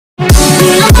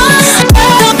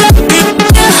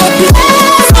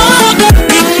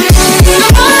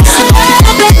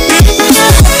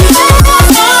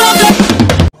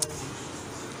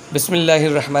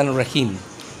बिस्मिल्लाहिर्रहमानिर्रहीम।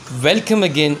 Welcome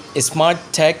again smart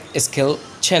tech skill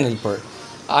channel पर।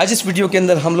 आज इस वीडियो के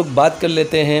अंदर हम लोग बात कर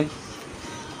लेते हैं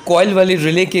कॉइल वाली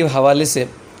रिले के हवाले से।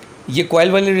 ये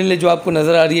कॉइल वाली रिले जो आपको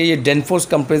नज़र आ रही है, ये danfose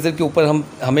कंप्रेसर के ऊपर हम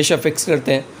हमेशा फ़िक्स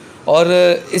करते हैं। और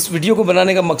इस वीडियो को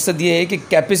बनाने का मकसद ये है कि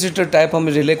कैपेसिटर टाइप हम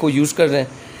रिले को यूज़ कर रहे हैं।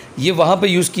 ये वहाँ पे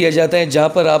यूज़ किया जाता है जहाँ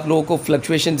पर आप लोगों को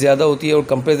फ्लक्चुएशन ज़्यादा होती है और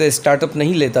कंप्रेसर स्टार्टअप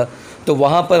नहीं लेता, तो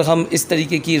वहाँ पर हम इस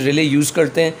तरीके की रिले यूज़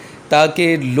करते हैं ताकि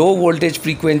लो वोल्टेज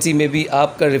फ्रीक्वेंसी में भी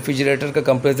आपका रेफ्रिजरेटर का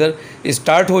कंप्रेसर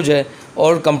स्टार्ट हो जाए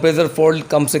और कंप्रेसर फॉल्ट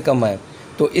कम से कम आए।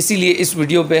 तो इसीलिए इस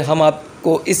वीडियो पे हम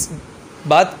आपको इस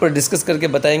बात पर डिस्कस करके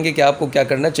बताएंगे कि आपको क्या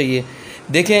करना चाहिए।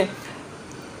 देखें,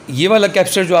 ये वाला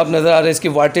कैप्चर जो आप नज़र आ रहा है, इसके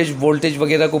वाटेज वोल्टेज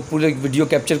वगैरह को पूरे वीडियो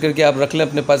कैप्चर करके आप रख लें,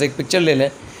 अपने पास एक पिक्चर ले लें।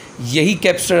 यही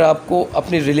कैप्चर आपको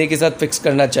अपनी रिले के साथ फिक्स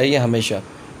करना चाहिए हमेशा,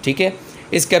 ठीक है।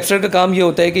 इस कैप्चर का काम ये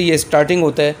होता है कि ये स्टार्टिंग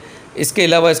होता है, इसके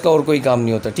अलावा इसका और कोई काम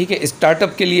नहीं होता, ठीक है।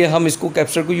 स्टार्टअप के लिए हम इसको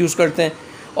कैप्चर को यूज़ करते हैं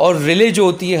और रिले जो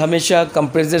होती है हमेशा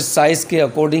कंप्रेसर साइज़ के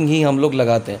अकॉर्डिंग ही हम लोग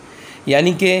लगाते हैं।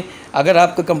 यानी कि अगर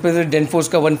आपका कंप्रेसर danfose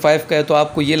का 1.5 का है तो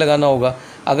आपको ये लगाना होगा।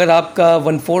 अगर आपका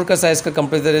 1.4 का साइज़ का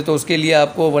कंप्रेसर है तो उसके लिए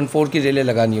आपको 1.4 की रिले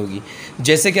लगानी होगी।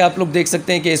 जैसे कि आप लोग देख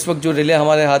सकते हैं कि इस वक्त जो रिले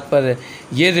हमारे हाथ पर है,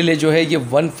 ये रिले जो है ये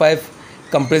 1.5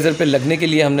 कंप्रेसर पे लगने के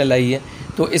लिए हमने लाई है,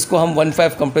 तो इसको हम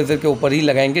 1.5 कंप्रेसर के ऊपर ही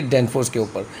लगाएंगे, danfose के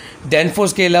ऊपर।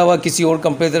 danfose के अलावा किसी और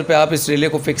कंप्रेसर पे आप इस रिले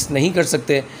को फिक्स नहीं कर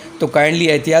सकते, तो काइंडली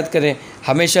एहतियात करें,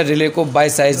 हमेशा रिले को बाय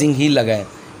साइजिंग ही लगाएं,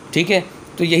 ठीक है।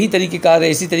 तो यही तरीक़ेकार है,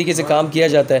 इसी तरीके से काम किया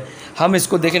जाता है। हम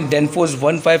इसको देखें danfose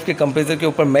 1.5 के कंप्रेसर के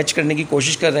ऊपर मैच करने की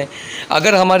कोशिश कर रहे हैं।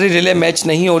 अगर हमारी रिले मैच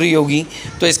नहीं हो रही होगी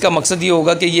तो इसका मकसद ये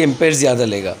होगा कि ये एम्पेयर ज़्यादा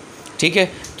लेगा, ठीक है।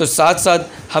 तो साथ साथ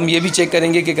हम ये भी चेक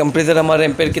करेंगे कि कंप्रेसर हमारा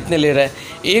एम्पेयर कितने ले रहा है।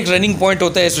 एक रनिंग पॉइंट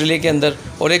होता है इस रिले के अंदर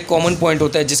और एक कॉमन पॉइंट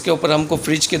होता है जिसके ऊपर हमको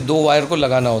फ्रिज के 2 वायर को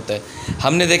लगाना होता है।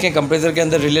 हमने देखें कंप्रेसर के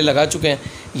अंदर रिले लगा चुके हैं,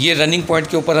 ये रनिंग पॉइंट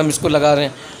के ऊपर हम इसको लगा रहे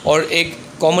हैं और एक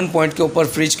कॉमन पॉइंट के ऊपर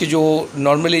फ्रिज के जो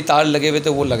नॉर्मली तार लगे हुए थे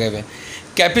वो लगे हुए हैं।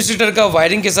 कैपेसिटर का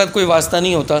वायरिंग के साथ कोई वास्ता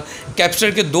नहीं होता।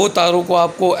 कैपेसिटर के 2 तारों को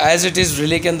आपको एज़ इट इज़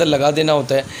रिले के अंदर लगा देना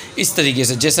होता है, इस तरीके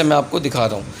से जैसे मैं आपको दिखा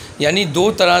रहा हूँ। यानी 2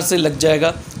 तरह से लग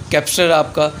जाएगा कैपेसिटर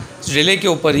आपका रिले के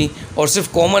ऊपर ही, और सिर्फ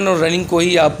कॉमन और रनिंग को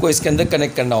ही आपको इसके अंदर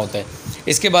कनेक्ट करना होता है।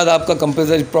 इसके बाद आपका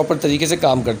कंप्रेसर प्रॉपर तरीके से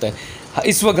काम करता है।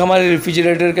 इस वक्त हमारे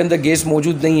रेफ्रिजरेटर के अंदर गैस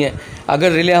मौजूद नहीं है।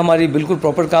 अगर रिले हमारी बिल्कुल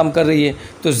प्रॉपर काम कर रही है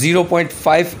तो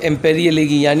 0.5 एम्पेयर ये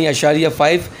लेगी, यानी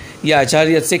 0.5 या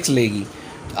 0.6 लेगी।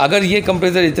 अगर ये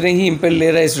कंप्रेसर इतने ही एम्पेयर ले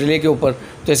रहा है इस रिले के ऊपर,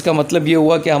 तो इसका मतलब ये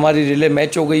हुआ कि हमारी रिले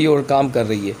मैच हो गई है और काम कर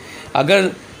रही है।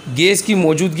 अगर गैस की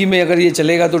मौजूदगी में अगर ये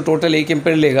चलेगा तो टोटल 1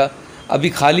 एम्पेयर लेगा। अभी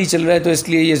खाली चल रहा है तो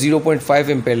इसलिए ये 0.5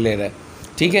 एम्पेयर ले रहा है,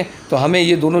 ठीक है। तो हमें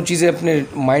ये दोनों चीज़ें अपने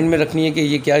माइंड में रखनी है कि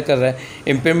ये क्या कर रहा है।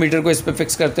 एम्पेयर मीटर को इस पर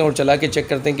फिक्स करते हैं और चला के चेक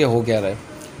करते हैं कि हो क्या रहा है।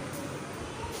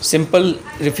 सिंपल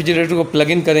रेफ्रिजरेटर को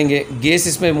प्लग इन करेंगे, गैस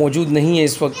इसमें मौजूद नहीं है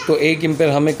इस वक्त, तो 1 एम्पेयर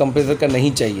हमें कंप्रेसर का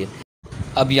नहीं चाहिए।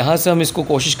 अब यहाँ से हम इसको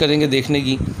कोशिश करेंगे देखने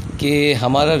की कि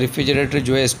हमारा रेफ्रिजरेटर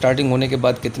जो है स्टार्टिंग होने के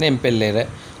बाद कितने एम्पेयर ले रहा है,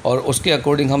 और उसके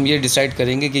अकॉर्डिंग हम ये डिसाइड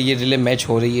करेंगे कि ये रिले मैच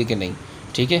हो रही है कि नहीं,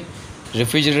 ठीक है।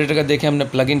 रेफ्रिजरेटर का देखें हमने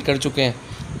प्लग इन कर चुके हैं।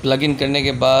 प्लग इन करने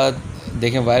के बाद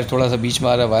देखें वायर थोड़ा सा बीच में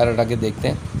आ रहा है, वायर हटा के देखते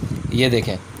हैं। ये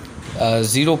देखें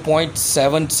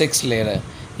 0.76 ले रहा है,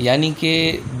 यानी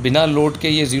कि बिना लोड के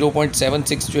ये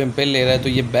 0.76 जो एम्पेयर ले रहा है, तो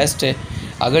ये बेस्ट है।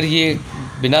 अगर ये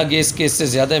बिना गैस के इससे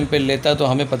ज़्यादा एम्पेयर लेता तो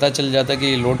हमें पता चल जाता कि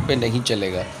ये लोड पे नहीं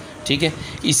चलेगा, ठीक है।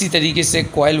 इसी तरीके से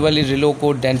कॉइल वाली रिलों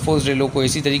को, danfose रिलों को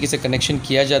इसी तरीके से कनेक्शन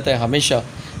किया जाता है हमेशा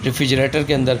रेफ्रिजरेटर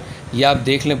के अंदर। ये आप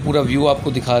देख लें, पूरा व्यू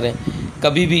आपको दिखा रहे हैं।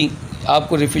 कभी भी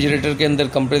आपको रेफ्रिजरेटर के अंदर,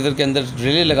 कंप्रेसर के अंदर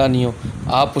रिले लगानी हो,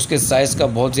 आप उसके साइज़ का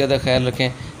बहुत ज़्यादा ख्याल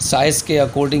रखें। साइज़ के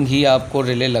अकॉर्डिंग ही आपको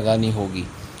रिले लगानी होगी,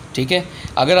 ठीक है।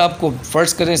 अगर आपको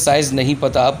फ़र्ज़ करें साइज़ नहीं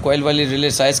पता, आप कॉइल वाली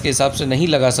रिले साइज़ के हिसाब से नहीं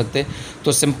लगा सकते,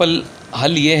 तो सिंपल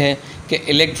हल ये है कि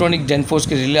इलेक्ट्रॉनिक danfose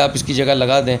के रिले आप इसकी जगह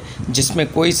लगा दें, जिसमें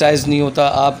कोई साइज़ नहीं होता।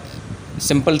 आप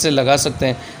सिंपल से लगा सकते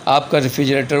हैं, आपका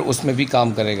रेफ्रिजरेटर उसमें भी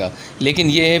काम करेगा। लेकिन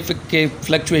ये है कि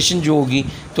फ्लक्चुएशन जो होगी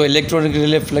तो इलेक्ट्रॉनिक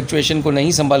रिले फ्लक्चुएशन को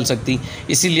नहीं संभाल सकती,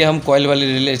 इसीलिए हम कॉइल वाले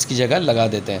रिले इसकी जगह लगा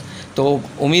देते हैं। तो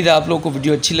उम्मीद है आप लोगों को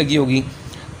वीडियो अच्छी लगी होगी।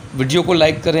 वीडियो को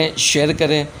लाइक करें, शेयर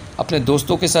करें, अपने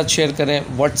दोस्तों के साथ शेयर करें,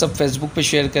 व्हाट्सअप फेसबुक पे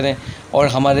शेयर करें, और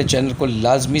हमारे चैनल को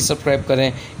लाजमी सब्सक्राइब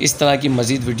करें इस तरह की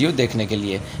मज़ीद वीडियो देखने के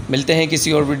लिए। मिलते हैं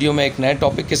किसी और वीडियो में एक नए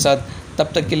टॉपिक के साथ।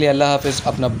 तब तक के लिए अल्लाह हाफ़िज़।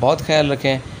 अपना बहुत ख्याल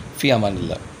रखें। फ़ी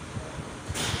अमानिल्लाह।